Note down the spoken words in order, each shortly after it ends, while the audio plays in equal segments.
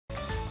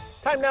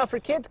Time now for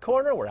Kids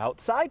Corner. We're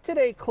outside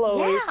today,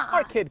 Chloe. Yeah.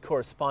 Our kid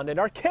correspondent,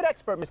 our kid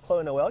expert, Miss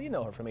Chloe Noelle. You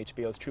know her from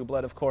HBO's True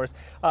Blood, of course.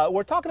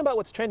 We're talking about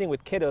what's trending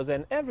with kiddos,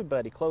 and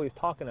everybody, Chloe's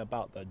talking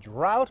about the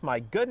drought.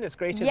 My goodness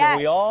gracious, Yes. and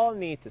we all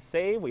need to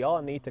save, we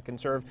all need to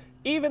conserve,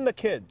 even the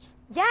kids.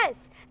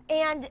 Yes,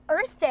 and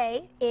Earth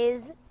Day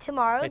is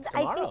tomorrow. It's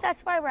tomorrow. I think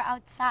that's why we're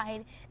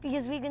outside,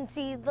 because we can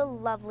see the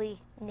lovely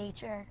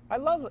nature. I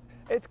love it.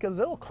 It's a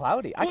little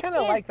cloudy. I It kind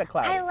of is. like the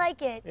cloudy. I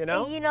like it. You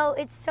know? You know,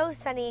 it's so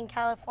sunny in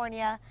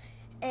California,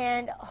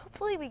 and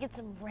hopefully we get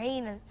some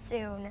rain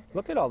soon.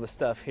 Look at all the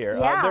stuff here.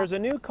 Yeah. There's a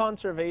new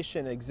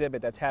conservation exhibit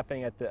that's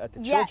happening at the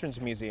Yes.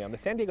 Children's Museum, the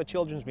San Diego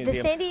Children's Museum.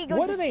 The San Diego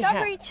What do they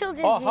Discovery have?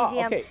 Children's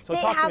Museum. Okay, so they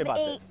talk to have me about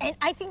this. and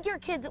I think your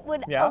kids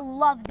would Yeah?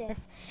 love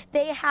this.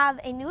 They have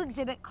a new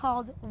exhibit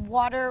called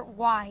Water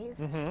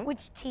Wise,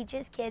 which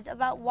teaches kids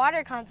about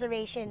water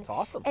conservation. It's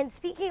awesome. And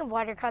speaking of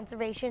water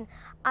conservation,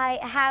 I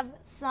have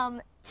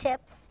some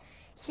tips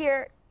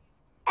here.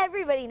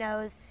 Everybody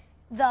knows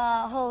the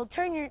whole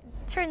turn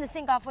the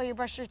sink off while you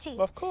brush your teeth.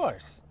 Of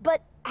course.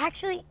 But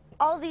actually,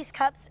 all these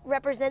cups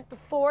represent the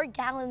 4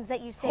 gallons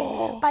that you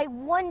save by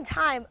one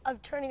time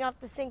of turning off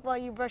the sink while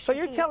you brush So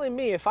your you're teeth. telling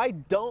me if I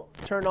don't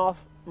turn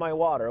off my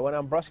water when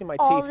I'm brushing my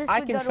All teeth, this I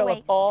would can go to fill up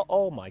waste. all,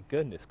 oh my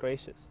goodness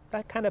gracious.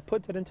 That kind of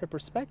puts it into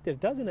perspective,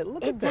 doesn't it?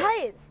 Look It at this.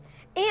 does.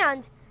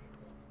 And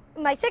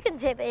my second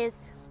tip is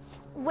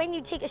when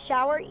you take a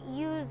shower,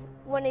 use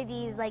one of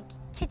these like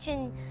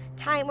kitchen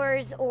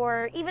timers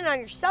or even on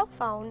your cell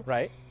phone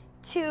Right?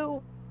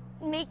 to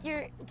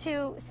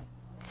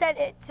set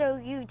it so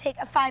you take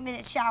a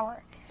 5-minute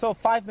shower. So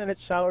 5-minute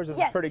showers is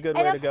a pretty good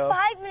way to go. And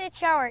a 5-minute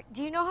shower,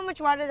 do you know how much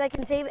water that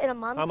can save in a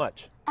month? How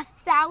much?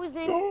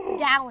 1,000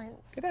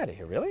 gallons. Get out of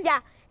here, really? Yeah,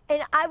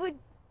 and I would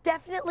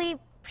definitely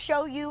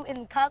show you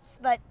in cups,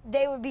 but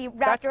they would be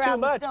wrapped That's too around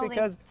much this building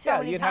because so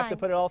many you'd times. have to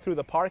put it all through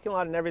the parking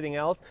lot and everything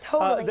else.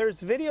 Totally. There's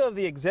video of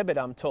the exhibit,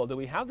 I'm told. Do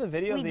we have the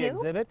video We of the do?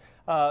 exhibit?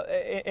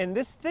 And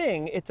this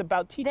thing, it's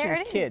about teaching There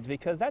it kids is.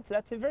 because that's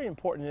very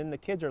important. And the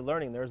kids are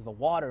learning. There's the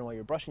water, and while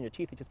you're brushing your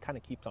teeth, it just kind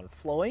of keeps on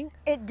flowing.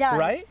 It does.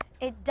 Right?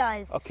 It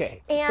does.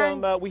 Okay.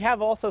 And we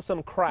have also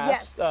some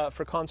crafts Yes.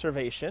 for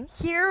conservation.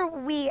 here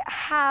we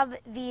have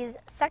these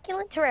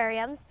succulent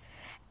terrariums,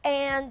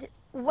 and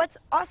what's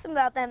awesome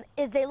about them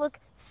is they look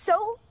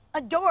so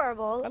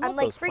adorable. I love I'm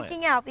like those freaking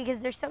plants. out because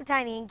they're so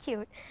tiny and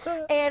cute.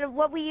 And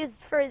what we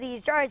used for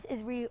these jars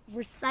is we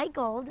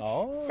recycled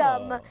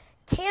some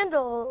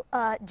candle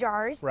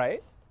jars.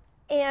 Right?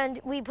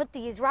 And we put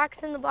these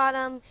rocks in the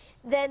bottom,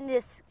 then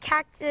this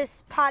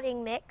cactus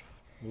potting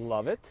mix,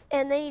 Love it.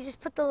 and then you just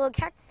put the little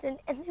cactus in,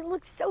 and they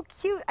look so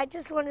cute. I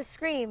just want to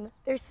scream.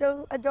 They're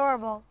so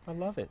adorable. I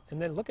love it.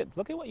 And then look at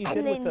what you And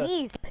did then with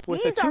these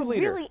the are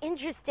 2-liter. really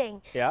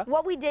interesting. Yeah?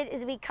 What we did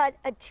is we cut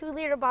a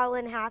 2-liter bottle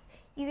in half.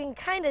 You can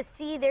kind of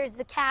see there's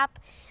the cap,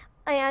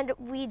 and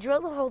we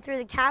drilled a hole through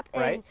the cap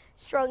and Right.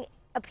 strung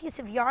a piece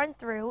of yarn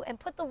through and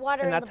put the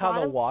water And in that's the how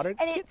bottom. the water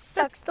and it gets-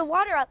 sucks the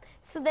water up.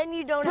 So then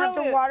you don't have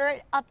to Brilliant. water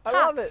it up top.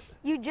 I love it.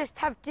 You just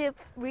have to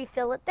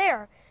refill it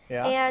there.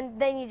 Yeah. And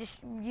then you just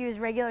use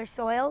regular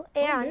soil,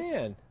 and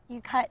Man. you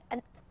cut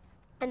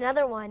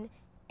another one,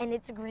 and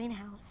it's a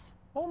greenhouse.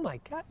 Oh my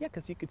God! Yeah,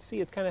 because you could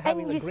see it's kind of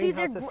having And the you see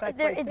greenhouse effect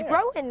they're right it's there.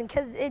 growing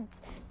because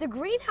the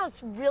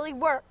greenhouse really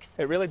works.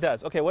 It really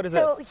does. Okay, what is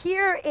So this?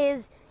 here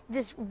is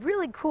this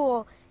really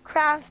cool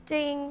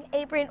crafting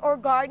apron or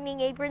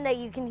gardening apron that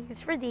you can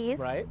use for these.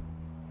 Right.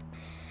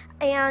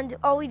 And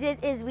all we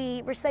did is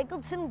we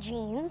recycled some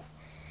jeans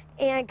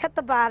and cut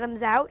the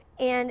bottoms out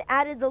and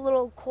added the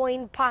little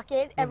coin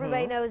pocket.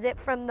 Everybody knows it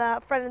from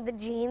the front of the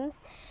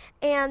jeans.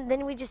 And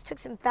then we just took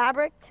some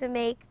fabric to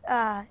make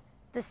the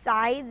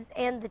sides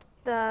and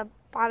the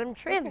bottom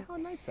trim. Look at how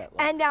nice that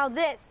looks. And now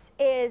this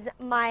is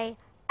my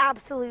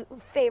absolute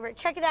favorite.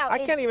 Check it out.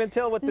 I can't even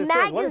tell what this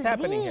is. What is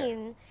happening here?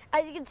 Magazine.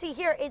 As you can see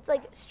here, it's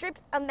like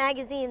strips of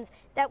magazines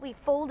that we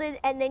folded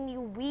and then you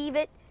weave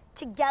it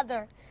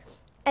together.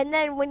 And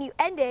then when you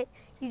end it,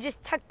 you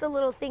just tuck the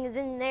little things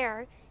in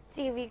there.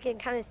 See if you can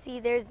kind of see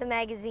there's the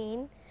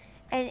magazine.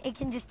 And it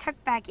can just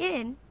tuck back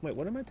in. Wait,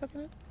 what am I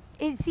tucking in?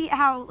 And see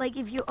how, like,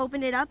 if you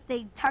open it up,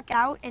 they tuck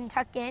out and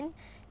tuck in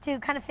to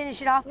kind of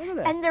finish it off. Look at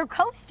that. And they're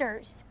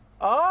coasters.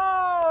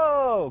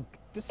 Oh,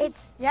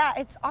 It's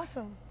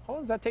awesome. How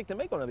long does that take to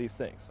make one of these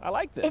things? I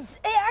like this.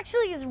 It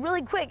actually is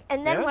really quick.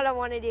 And then Yeah? what I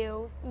want to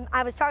do,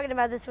 I was talking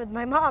about this with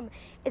my mom,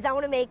 is I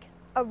want to make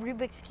a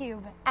Rubik's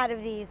Cube out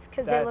of these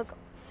because they That's look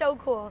so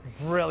cool.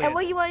 brilliant. And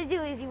what you want to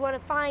do is you want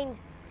to find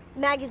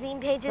magazine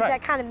pages Right.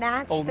 that kind of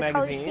match Old the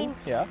color magazines,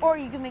 scheme. yeah. Or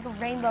you can make a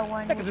rainbow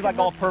one. Yeah, because which it's would like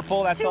all look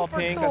purple, that's all super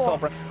pink, cool. that's all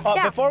brown.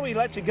 Yeah. Before we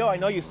let you go, I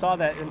know you saw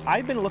that, and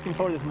I've been looking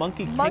forward to this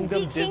Monkey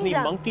Kingdom Disney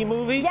monkey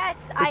movie.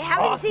 Yes, I It's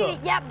haven't seen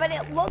awesome. it yet, but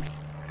it looks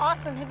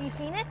awesome. Have you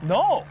seen it?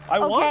 No, I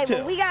want Okay, to.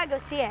 well, we got to go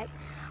see it.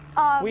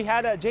 We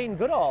had Jane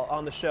Goodall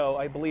on the show,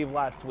 I believe,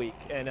 last week,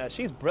 and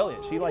she's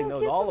brilliant. She like how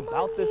knows cute all the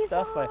about this monkeys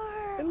stuff. are.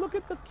 And look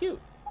at the cute.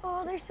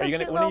 Oh, they're so Are you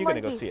cute. gonna, when are you little going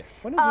to go monkeys. see it?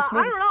 When is this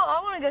movie? I don't know. I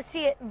want to go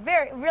see it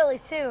really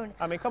soon.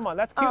 I mean, come on,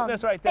 that's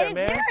cuteness right there, and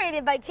man. it's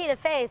narrated by Tina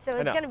Fey, so I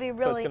it's know. going to be So it's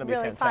really, gonna be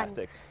really fun.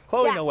 fantastic.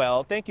 Chloe Yeah.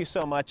 Noelle, thank you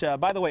so much.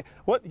 By the way,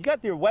 what you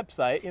got your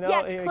website? You know,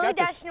 Yes, you got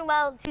this-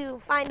 Chloe-Noelle to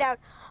find out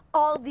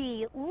all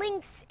the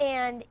links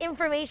and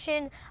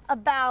information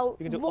about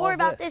You can do more all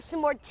about this. this, some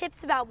more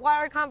tips about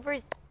water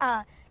conservation.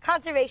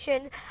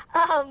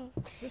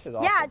 This is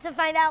Yeah, awesome. to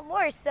find out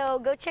more. So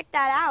go check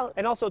that out.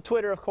 And also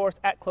Twitter, of course,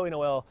 at Chloe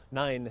Noelle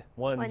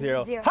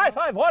 910. 10. High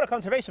five water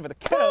conservation for the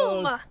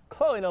kiddos. Boom.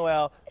 Chloe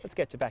Noelle. Let's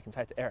get you back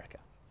inside to Erica.